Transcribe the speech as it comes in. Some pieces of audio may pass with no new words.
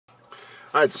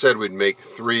I had said we'd make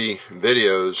 3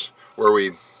 videos where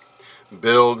we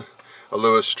build a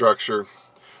Lewis structure,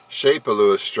 shape a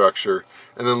Lewis structure,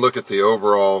 and then look at the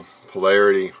overall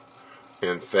polarity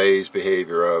and phase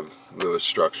behavior of Lewis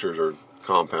structures or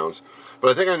compounds.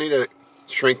 But I think I need to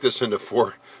shrink this into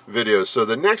 4 videos. So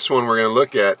the next one we're going to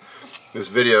look at, this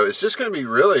video, is just going to be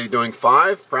really doing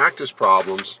 5 practice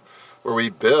problems where we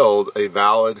build a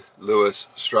valid Lewis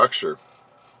structure.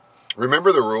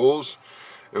 Remember the rules?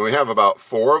 And we have about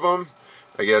 4 of them,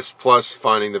 I guess, plus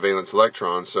finding the valence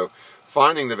electrons. So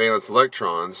finding the valence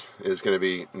electrons is going to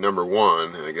be number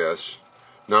 1, I guess.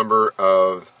 Number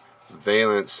of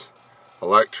valence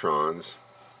electrons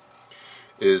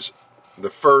is the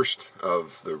first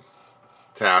of the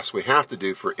tasks we have to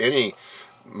do for any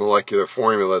molecular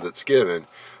formula that's given.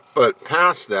 But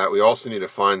past that, we also need to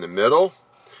find the middle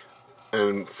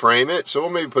and frame it. So we'll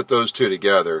maybe put those 2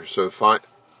 together. So find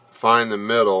the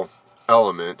middle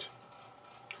element,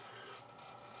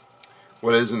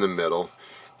 what is in the middle,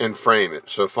 and frame it.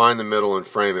 So find the middle and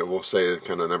frame it, we'll say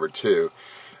kind of number 2.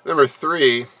 Number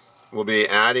 3 will be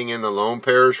adding in the lone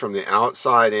pairs from the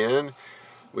outside in.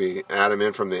 We add them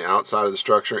in from the outside of the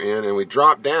structure in, and we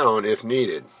drop down if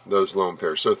needed, those lone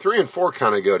pairs. So 3 and 4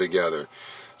 kind of go together.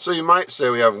 So you might say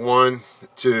we have 1,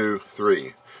 2,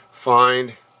 3.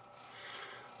 Find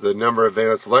the number of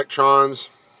valence electrons,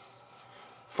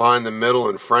 find the middle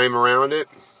and frame around it,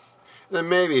 and then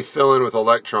maybe fill in with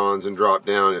electrons and drop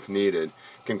down if needed.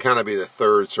 Can kind of be the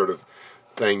 3rd sort of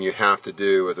thing you have to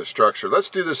do with a structure. Let's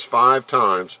do this 5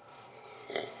 times.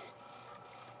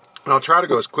 And I'll try to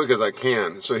go as quick as I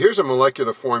can. So here's a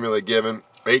molecular formula given,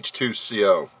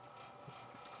 H2CO.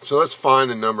 So let's find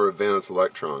the number of valence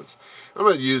electrons. I'm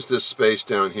going to use this space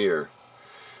down here.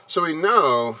 So we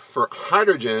know for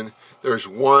hydrogen there's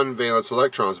 1 valence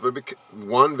electron,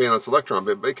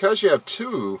 but because you have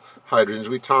 2 hydrogens,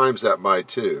 we times that by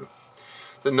 2.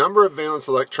 The number of valence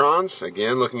electrons,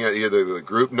 again looking at either the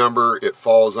group number it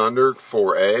falls under,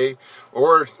 4A,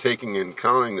 or taking and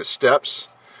counting the steps,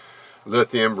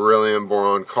 lithium, beryllium,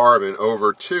 boron, carbon,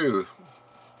 over to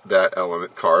that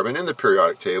element, carbon, in the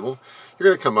periodic table, you're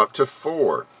going to come up to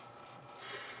 4.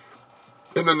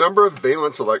 And the number of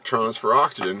valence electrons for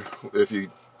oxygen, if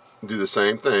you do the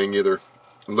same thing, either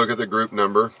look at the group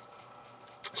number,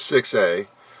 6A,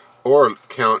 or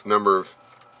count number of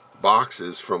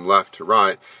boxes from left to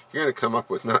right, you're going to come up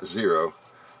with not 0,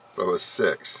 but with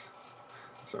 6.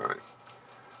 Sorry.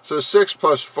 So 6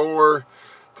 plus 4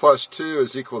 plus 2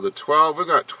 is equal to 12. We've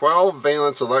got 12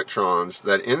 valence electrons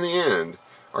that in the end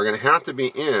are going to have to be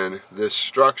in this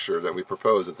structure that we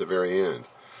propose at the very end.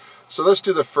 So let's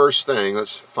do the first thing.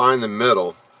 Let's find the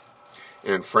middle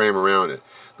and frame around it.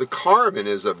 The carbon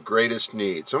is of greatest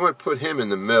need, so I'm going to put him in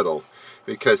the middle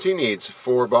because he needs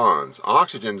 4 bonds.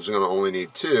 Oxygen is going to only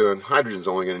need 2, and hydrogen is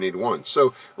only going to need 1.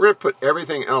 So we're going to put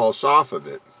everything else off of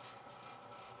it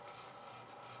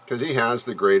because he has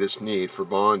the greatest need for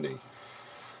bonding.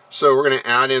 So we're going to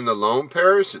add in the lone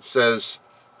pairs. It says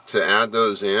to add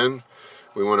those in.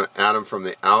 We want to add them from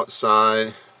the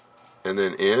outside and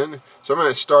then in. So I'm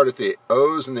going to start at the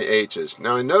O's and the H's.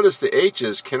 Now I notice the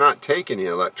H's cannot take any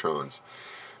electrons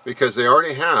because they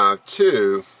already have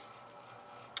 2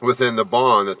 within the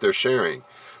bond that they're sharing.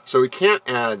 So we can't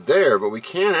add there, but we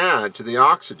can add to the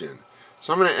oxygen.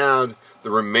 So I'm going to add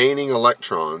the remaining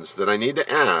electrons that I need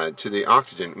to add to the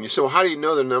oxygen. And you say, well, how do you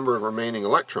know the number of remaining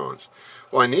electrons?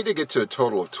 Well, I need to get to a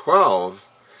total of 12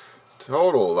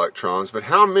 total electrons, but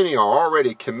how many are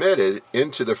already committed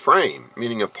into the frame,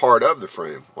 meaning a part of the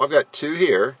frame? Well, I've got 2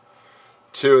 here,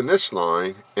 2 in this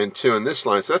line, and 2 in this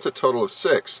line, so that's a total of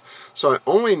 6. So I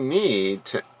only need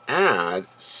to add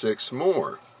 6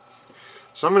 more.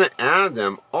 So I'm going to add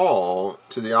them all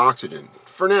to the oxygen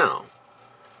for now.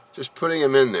 Just putting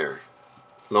them in there.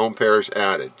 Lone pairs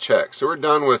added. Check. So we're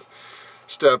done with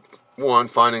step 1,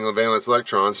 finding the valence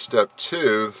electrons. Step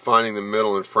 2, finding the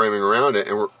middle and framing around it.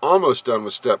 And we're almost done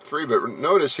with step 3. But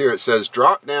notice here it says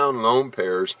drop down lone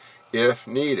pairs if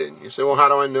needed. You say, well, how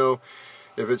do I know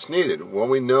if it's needed? Well,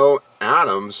 we know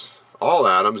atoms, all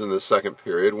atoms in the second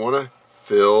period, want a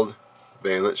filled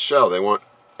valence shell. They want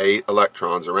 8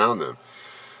 electrons around them.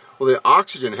 Well, the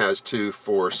oxygen has 2,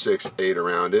 4, 6, 8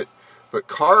 around it, but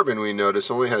carbon, we notice,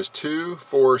 only has 2,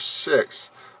 4, 6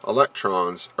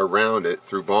 electrons around it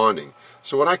through bonding.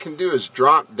 So what I can do is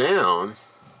drop down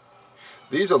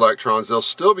these electrons. They'll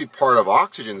still be part of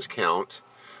oxygen's count,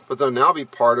 but they'll now be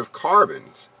part of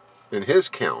carbon's in his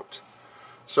count.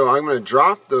 So I'm going to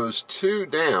drop those 2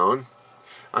 down.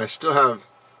 I still have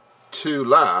 2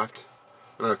 left,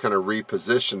 and I've kind of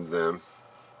repositioned them.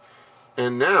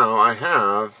 And now I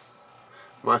have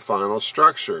my final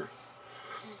structure.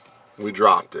 we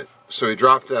dropped it. So we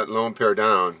dropped that lone pair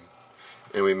down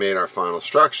and we made our final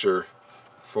structure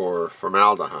for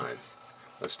formaldehyde.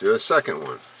 Let's do a second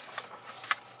one.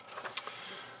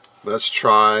 Let's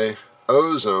try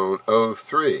ozone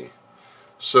O3.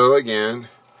 So again,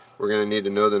 we're going to need to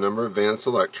know the number of valence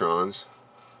electrons.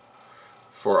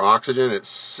 For oxygen it's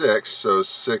 6, so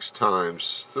 6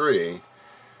 times 3,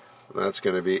 that's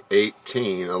going to be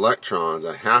 18 electrons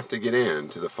I have to get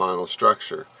into the final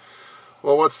structure.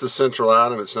 Well, what's the central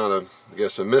atom? It's not I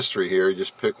guess a mystery here. You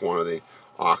just pick one of the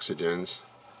oxygens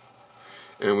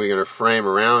and we're going to frame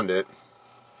around it.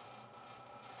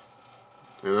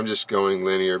 And I'm just going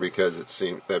linear because it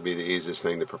seemed that'd be the easiest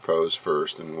thing to propose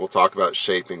first, and we'll talk about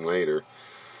shaping later.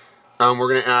 We're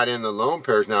going to add in the lone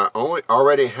pairs. Now I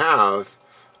already have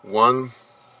one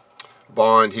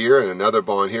bond here and another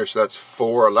bond here, so that's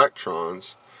 4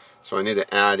 electrons. So I need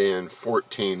to add in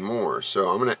 14 more. So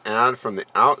I'm going to add from the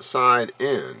outside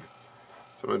in.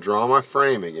 So I'm going to draw my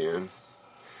frame again.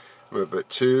 I'm going to put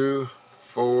 2,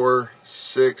 4,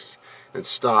 6, and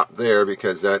stop there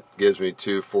because that gives me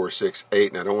 2, 4, 6,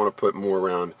 8, and I don't want to put more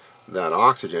around that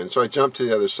oxygen. So I jump to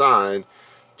the other side.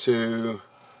 2,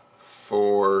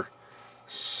 4,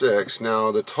 6.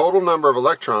 Now the total number of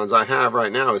electrons I have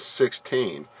right now is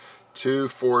 16. 2,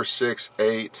 4, 6,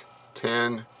 8,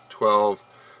 10, 12,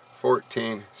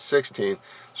 14, 16.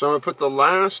 So I'm going to put the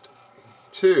last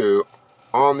 2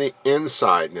 on the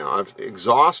inside now. I've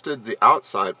exhausted the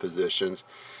outside positions.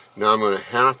 Now I'm going to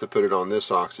have to put it on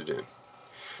this oxygen.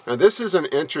 Now this is an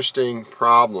interesting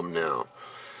problem now.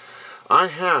 I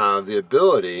have the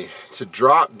ability to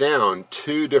drop down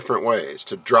 2 different ways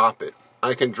to drop it.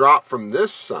 I can drop from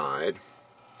this side,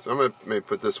 so I'm going to maybe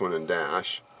put this one in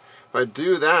dash. If I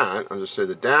do that, I'll just say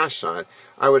the dash side,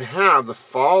 I would have the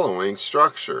following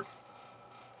structure.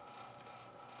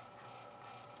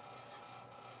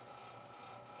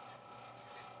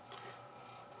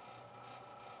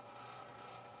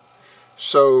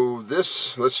 So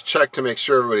this, let's check to make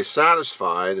sure everybody's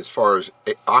satisfied as far as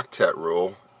octet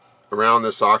rule. Around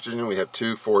this oxygen we have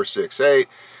 2, 4, 6, 8.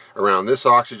 Around this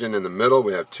oxygen in the middle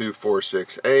we have 2, 4,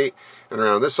 6, 8. And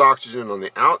around this oxygen on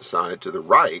the outside to the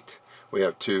right we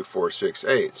have 2, 4, 6,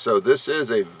 8. So this is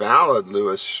a valid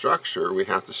Lewis structure. We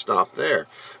have to stop there.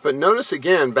 But notice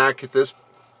again back at this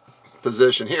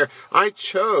position here, I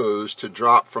chose to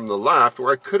drop from the left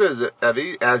where I could have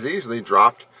as easily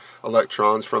dropped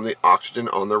electrons from the oxygen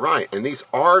on the right. And these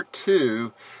are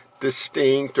 2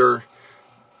 distinct or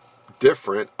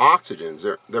different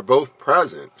oxygens. They're both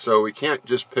present, so we can't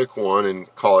just pick one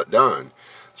and call it done.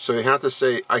 So you have to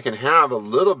say I can have a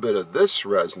little bit of this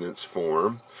resonance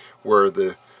form where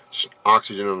the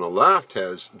oxygen on the left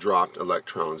has dropped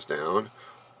electrons down,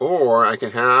 or I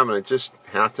can have, and I just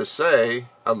have to say,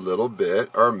 a little bit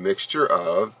or a mixture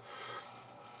of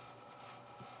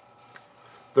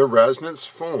the resonance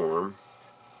form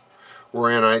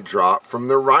wherein I drop from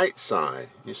the right side.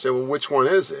 You say, well, which one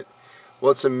is it?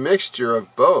 Well, it's a mixture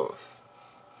of both.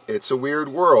 It's a weird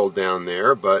world down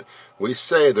there, but we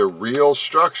say the real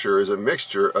structure is a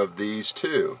mixture of these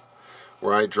 2,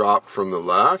 where I dropped from the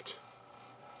left,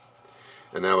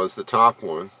 and that was the top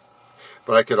one,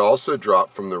 but I could also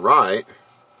drop from the right,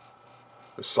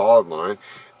 the solid line,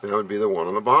 and that would be the one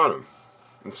on the bottom.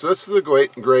 And so that's the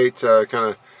great kind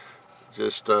of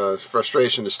just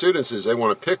frustration to students is they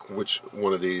want to pick which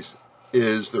one of these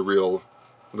is the real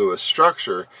Lewis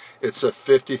structure. It's a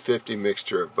 50-50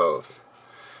 mixture of both.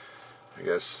 I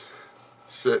guess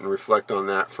sit and reflect on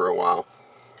that for a while.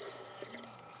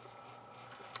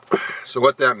 So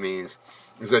what that means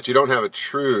is that you don't have a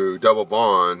true double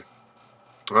bond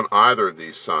on either of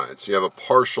these sides. You have a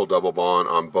partial double bond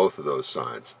on both of those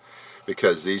sides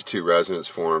because these 2 resonance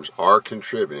forms are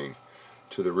contributing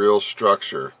to the real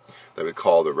structure that we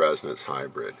call the resonance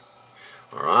hybrid.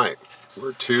 Alright,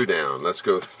 we're 2 down. Let's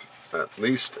go at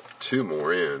least 2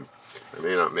 more in. I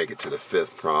may not make it to the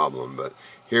 5th problem, but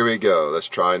here we go. Let's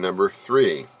try number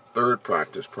 3, 3rd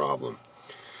practice problem.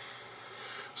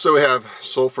 So we have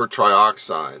sulfur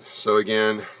trioxide. So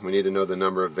again, we need to know the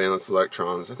number of valence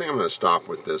electrons. I think I'm going to stop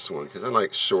with this one because I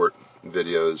like short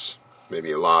videos,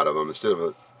 maybe a lot of them, instead of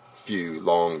a few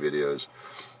long videos.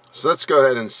 So let's go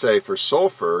ahead and say for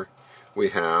sulfur, we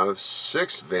have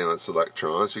 6 valence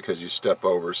electrons because you step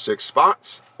over 6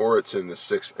 spots, or it's in the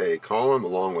 6A column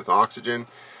along with oxygen.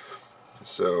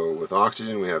 So with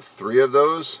oxygen we have 3 of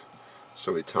those,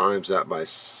 so we times that by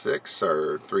 6,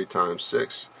 or 3 times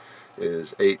 6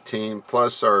 is 18,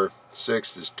 plus our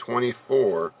 6 is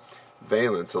 24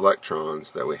 valence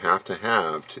electrons that we have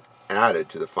added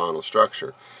to the final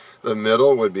structure. The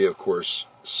middle would be, of course,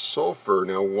 sulfur.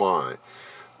 Now why?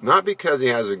 Not because he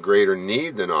has a greater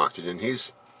need than oxygen.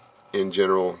 He's, in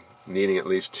general, needing at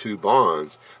least 2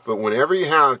 bonds. But whenever you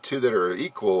have two that are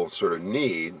equal sort of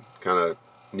need, kind of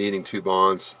needing 2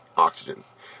 bonds, oxygen,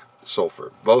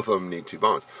 sulfur, both of them need 2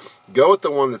 bonds. Go with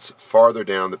the one that's farther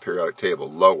down the periodic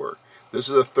table, lower. This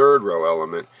is a 3rd row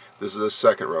element. This is a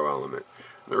 2nd row element.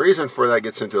 The reason for that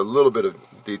gets into a little bit of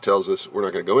details that we're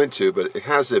not going to go into, but it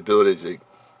has the ability to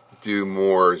do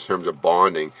more in terms of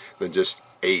bonding than just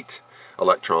 8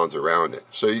 electrons around it.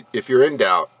 So if you're in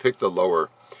doubt, pick the lower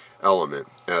element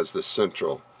as the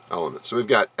central element. So we've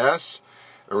got S,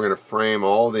 and we're going to frame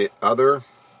all the other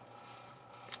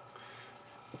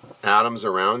atoms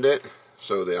around it,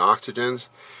 so the oxygens.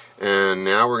 And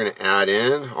now we're going to add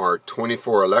in our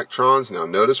 24 electrons. Now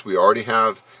notice we already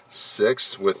have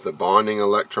 6 with the bonding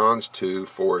electrons, 2,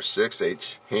 4, 6.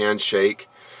 Each handshake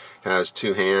has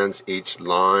 2 hands. Each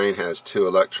line has 2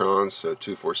 electrons, so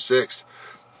 2, 4, 6.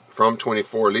 From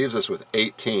 24 leaves us with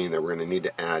 18 that we're going to need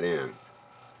to add in.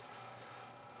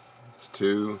 It's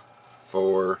 2,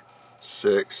 4,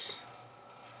 6,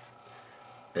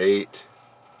 8,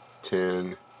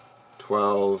 10,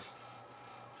 12,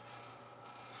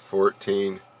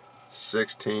 14,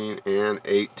 16, and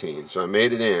 18. So I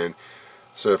made it in.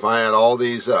 So if I add all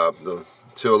these up, the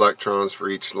 2 electrons for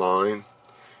each line,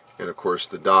 and of course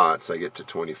the dots, I get to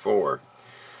 24.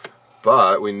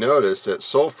 But we notice that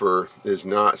sulfur is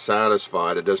not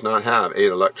satisfied. It does not have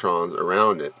 8 electrons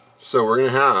around it. So we're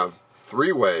going to have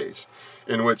 3 ways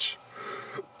in which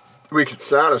we can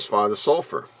satisfy the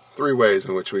sulfur. 3 ways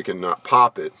in which we can not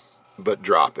pop it, but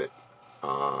drop it.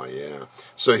 Yeah.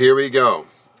 So here we go.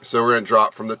 So we're going to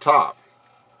drop from the top.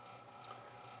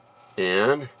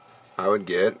 And I would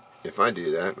get, if I do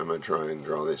that, I'm going to try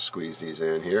and squeeze these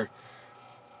in here.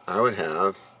 I would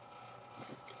have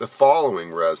the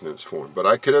following resonance form. But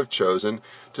I could have chosen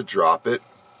to drop it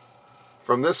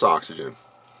from this oxygen.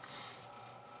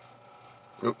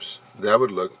 Oops, that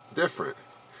would look different.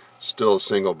 Still a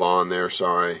single bond there,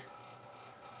 sorry.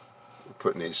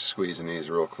 Squeezing these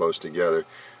real close together.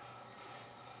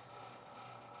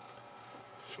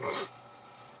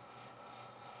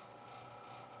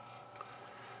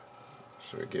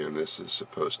 So again, this is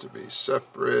supposed to be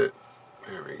separate.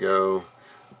 There we go.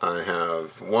 I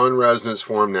have 1 resonance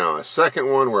form now, a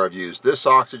 2nd one where I've used this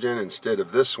oxygen instead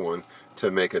of this one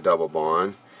to make a double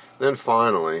bond. Then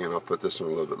finally, and I'll put this one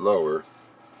a little bit lower,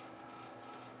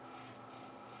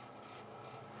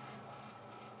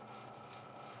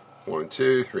 one,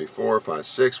 2, 3, 4, 5,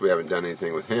 6. We haven't done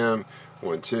anything with him.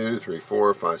 1, 2, 3,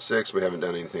 4, 5, 6. We haven't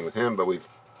done anything with him, but we've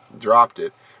dropped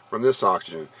it from this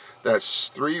oxygen. That's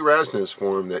 3 resonance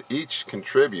forms that each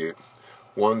contribute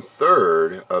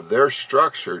 1/3 of their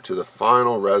structure to the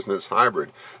final resonance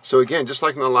hybrid. So again, just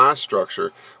like in the last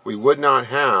structure, we would not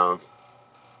have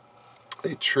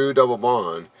a true double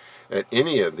bond at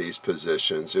any of these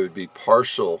positions. It would be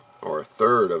partial or a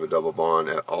third of a double bond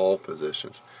at all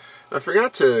positions. I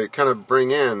forgot to kind of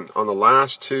bring in on the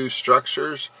last 2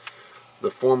 structures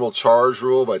the formal charge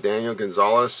rule by Daniel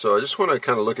Gonzalez. So I just want to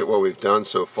kind of look at what we've done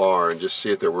so far and just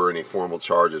see if there were any formal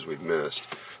charges we've missed.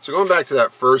 So going back to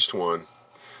that first one,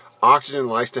 oxygen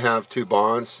likes to have 2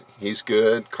 bonds, he's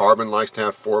good. Carbon likes to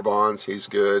have 4 bonds, he's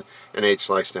good. And H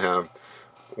likes to have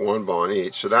 1 bond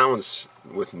each. So that one's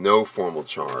with no formal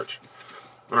charge.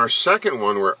 On our second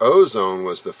one, where ozone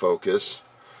was the focus,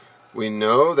 we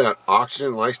know that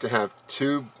oxygen likes to have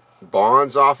 2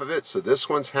 bonds off of it, so this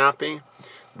one's happy.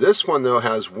 This one, though,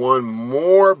 has 1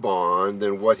 more bond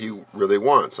than what he really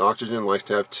wants. Oxygen likes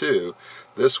to have 2.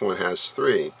 This one has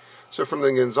 3. So from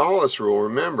the Gonzalez rule,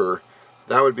 remember,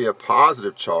 that would be a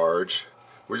positive charge.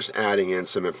 We're just adding in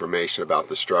some information about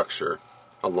the structure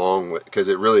along with, because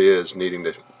it really is needing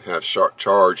to have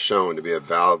charge shown to be a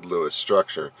valid Lewis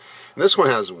structure. And this one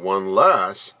has 1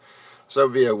 less, so it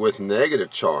would be a with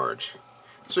negative charge.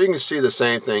 So you can see the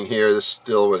same thing here. This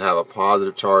still would have a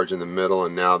positive charge in the middle,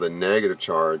 and now the negative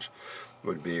charge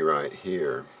would be right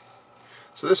here.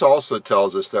 So this also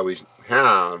tells us that we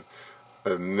have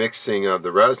a mixing of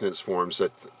the resonance forms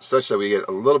such that we get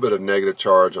a little bit of negative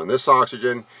charge on this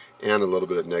oxygen and a little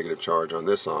bit of negative charge on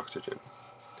this oxygen.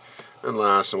 And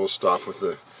last, and we'll stop with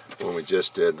the one we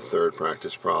just did, the 3rd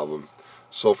practice problem,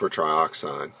 sulfur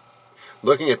trioxide.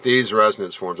 Looking at these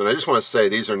resonance forms, and I just want to say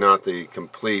these are not the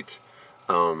complete,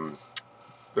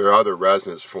 there are other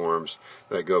resonance forms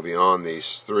that go beyond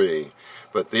these 3,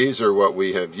 but these are what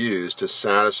we have used to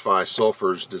satisfy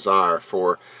sulfur's desire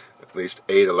for at least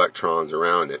 8 electrons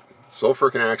around it.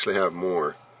 Sulfur can actually have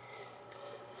more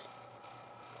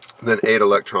than 8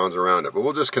 electrons around it, but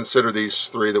we'll just consider these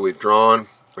 3 that we've drawn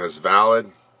as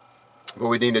valid. But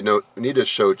we need to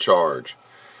show charge.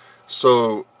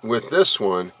 So with this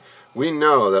one, we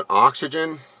know that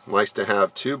oxygen likes to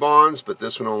have 2 bonds, but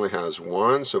this one only has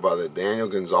 1. So by the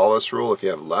Daniel-Gonzalez rule, if you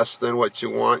have less than what you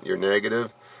want, you're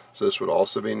negative. So this would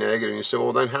also be negative. And you say,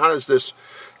 well, then how is this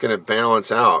going to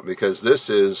balance out? Because this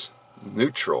is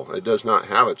neutral. It does not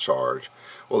have a charge.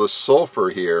 Well, the sulfur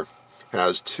here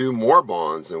has 2 more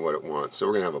bonds than what it wants. So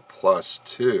we're going to have a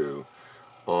 +2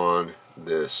 on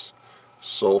this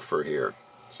sulfur here.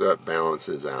 So that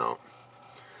balances out.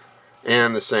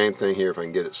 And the same thing here, if I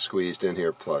can get it squeezed in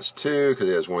here, +2, because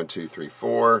it has 1, 2, 3,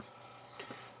 4.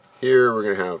 Here we're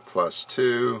going to have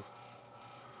 +2,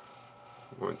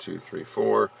 1, 2, 3,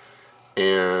 4.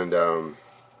 And then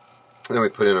we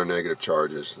put in our negative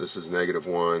charges. This is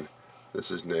 -1,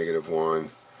 this is -1.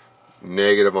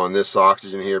 Negative on this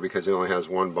oxygen here because it only has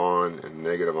 1 bond, and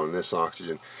negative on this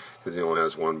oxygen because it only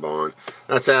has 1 bond.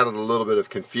 That's added a little bit of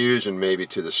confusion maybe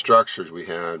to the structures we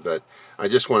had, but I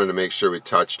just wanted to make sure we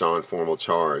touched on formal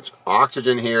charge.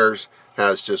 Oxygen here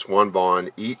has just 1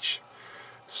 bond each,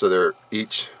 so they're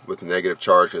each with negative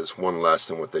charge. It's 1 less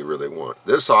than what they really want.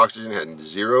 This oxygen had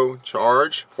 0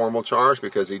 charge, formal charge,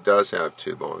 because he does have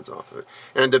 2 bonds off of it.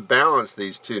 And to balance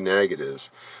these 2 negatives,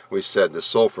 we said the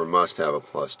sulfur must have a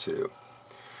 +2.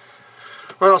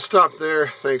 All right, I'll stop there.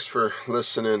 Thanks for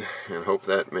listening, and hope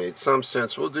that made some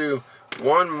sense. We'll do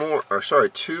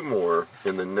 2 more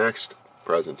in the next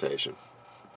presentation.